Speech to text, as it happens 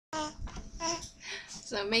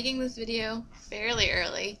So I'm making this video fairly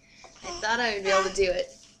early. I thought I would be able to do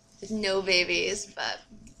it with no babies, but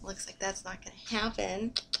looks like that's not going to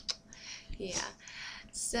happen. Yeah.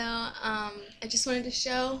 So I just wanted to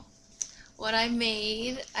show what I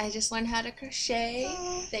made. I just learned how to crochet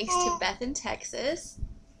thanks to bethintx.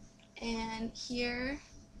 And here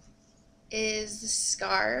is the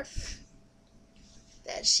scarf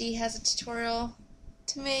that she has a tutorial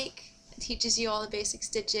to make. It teaches you all the basic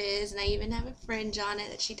stitches, and I even have a fringe on it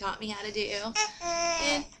that she taught me how to do.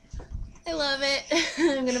 And I love it.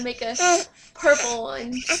 I'm going to make a purple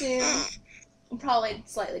one soon. Probably a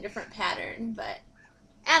slightly different pattern, but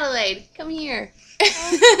Adelaide, come here.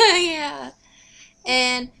 Yeah.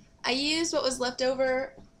 And I used what was left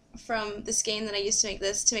over from the skein that I used to make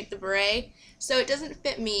this to make the beret. So it doesn't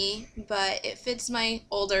fit me, but it fits my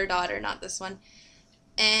older daughter, not this one.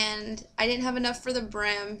 And I didn't have enough for the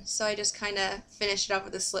brim, so I just kind of finished it off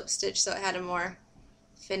with a slip stitch so it had a more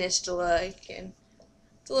finished look. And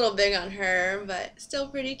it's a little big on her, but still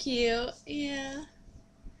pretty cute. Yeah.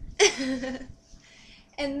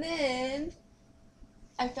 And then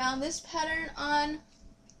I found this pattern on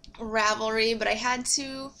Ravelry, but I had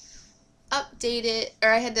to update it, or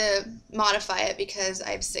I had to modify it because I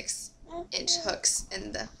have 6-inch hooks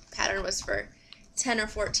and the pattern was for 10 or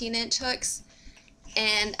 14-inch hooks.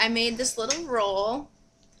 And I made this little roll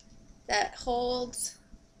that holds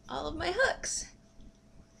all of my hooks.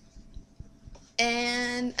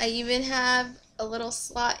 And I even have a little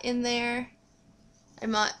slot in there.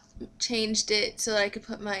 I changed it so that I could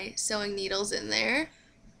put my sewing needles in there.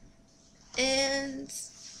 And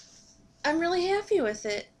I'm really happy with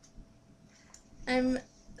it. I'm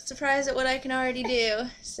surprised at what I can already do.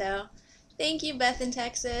 So, thank you,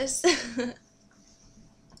 bethintx.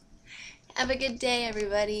 Have a good day,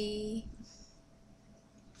 everybody.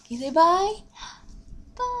 Can you say bye?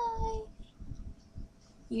 Bye.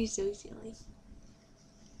 You're so silly.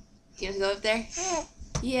 Do you want to go up there?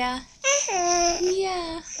 Yeah.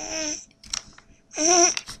 Yeah.